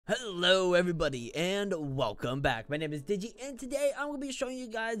Hello everybody and welcome back. My name is Digi and today I'm going to be showing you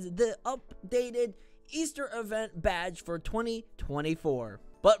guys the updated Easter event badge for 2024.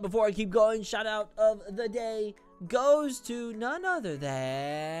 But before I keep going, shout out of the day goes to none other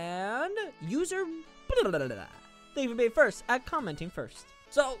than user Thank you for being first at commenting first.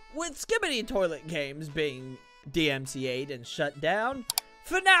 So with Skibbity Toilet Games being DMCA'd and shut down,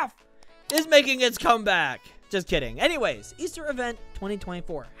 FNAF is making its comeback. Just kidding. Anyways, Easter event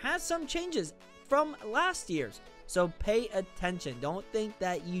 2024 has some changes from last year's, so pay attention. Don't think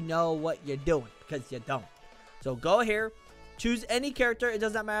that you know what you're doing, because you don't. So go here, choose any character. It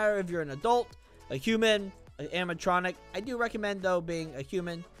does not matter if you're an adult, a human, an animatronic. I do recommend though being a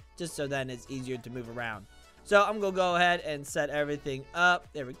human, just so then it's easier to move around. So I'm gonna go ahead and set everything up.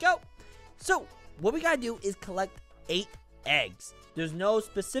 There we go. So what we gotta do is collect 8 eggs. There's no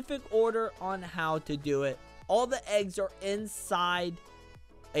specific order on how to do it. All the eggs are inside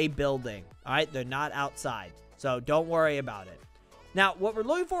a building, all right? They're not outside, so don't worry about it. Now, what we're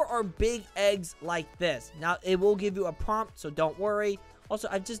looking for are big eggs like this. Now, it will give you a prompt, so don't worry. Also,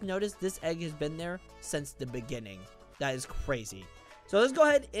 I've just noticed this egg has been there since the beginning. That is crazy. So let's go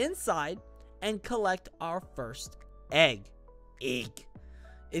ahead inside and collect our first egg. It's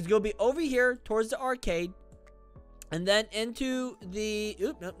going to be over here towards the arcade. And then into the,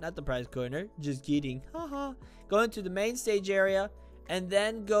 nope, not the prize corner, just kidding, haha. Go into the main stage area, and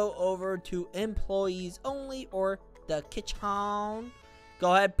then go over to employees only, or the kitchen.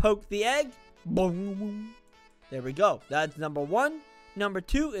 Go ahead, poke the egg, boom. There we go, that's number 1. Number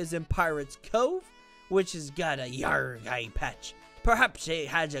 2 is in Pirate's Cove, which has got a yarg eye patch. Perhaps it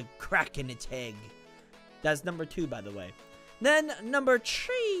has a crack in its egg. That's number 2, by the way. Then number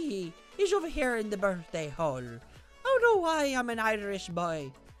 3 is over here in the birthday hall. I don't know why I'm an Irish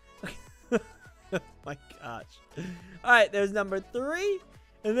boy. Oh my gosh. Alright, there's number 3.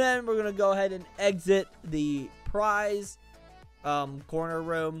 And then we're going to go ahead and exit the prize corner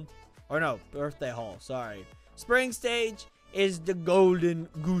room. Or no, birthday hall. Sorry. Spring stage is the golden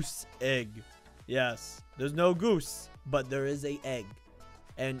goose egg. Yes, there's no goose, but there is a egg.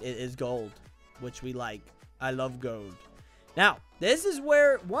 And it is gold, which we like. I love gold. Now, this is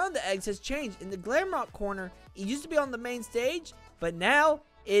where one of the eggs has changed. In the Glamrock corner, it used to be on the main stage, but now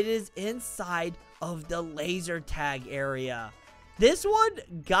it is inside of the laser tag area. This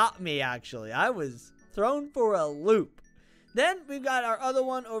one got me, actually. I was thrown for a loop. Then we've got our other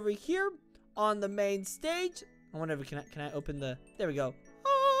one over here on the main stage. I wonder if can I open the, there we go.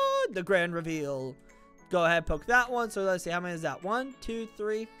 Oh, the grand reveal. Go ahead, poke that one. So let's see, how many is that? 1, 2,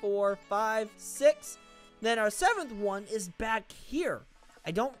 3, 4, 5, 6. Then our 7th one is back here.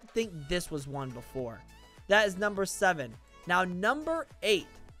 I don't think this was one before. That is number 7. Now, number 8.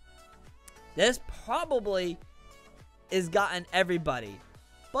 This probably is gotten everybody.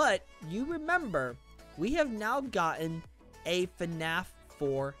 But you remember, we have now gotten a FNAF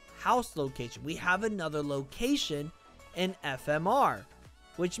 4 house location. We have another location in FMR.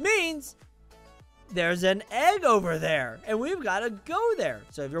 Which means there's an egg over there. And we've got to go there.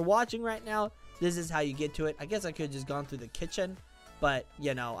 So if you're watching right now, this is how you get to it. I guess I could have just gone through the kitchen, but,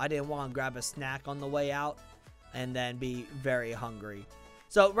 you know, I didn't want to grab a snack on the way out and then be very hungry.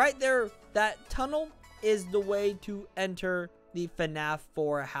 So right there, that tunnel is the way to enter the FNAF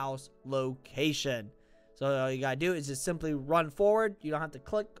 4 house location. So all you gotta do is just simply run forward. You don't have to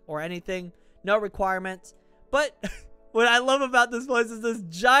click or anything. No requirements. But what I love about this place is this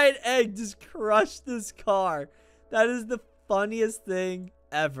giant egg just crushed this car. That is the funniest thing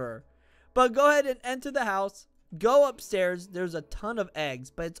ever. But go ahead and enter the house. Go upstairs. There's a ton of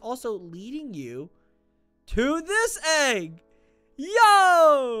eggs, but it's also leading you to this egg.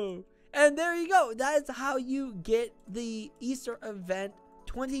 Yo! And there you go. That is how you get the Easter event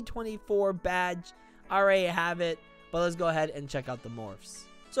 2024 badge. I already have it, but let's go ahead and check out the morphs.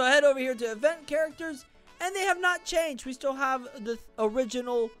 So I head over here to event characters, and they have not changed. We still have the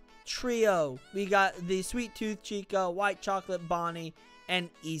original trio. We got the Sweet Tooth Chica, White Chocolate Bonnie, and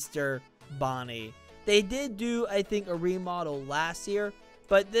Easter Bonnie. They did do, I think, a remodel last year,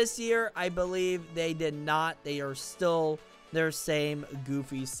 but this year I believe they did not. They are still their same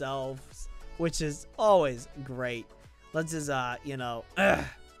goofy selves, which is always great. Let's just you know,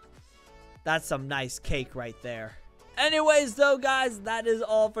 that's some nice cake right there. Anyways though, guys, that is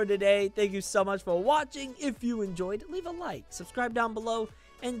all for today. Thank you so much for watching. If you enjoyed, leave a like, subscribe down below,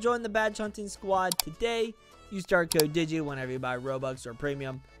 and join the badge hunting squad today. Use star code Digi whenever you buy Robux or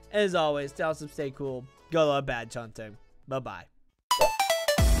Premium. As always, stay awesome, stay cool. Go love badge hunting. Bye-bye.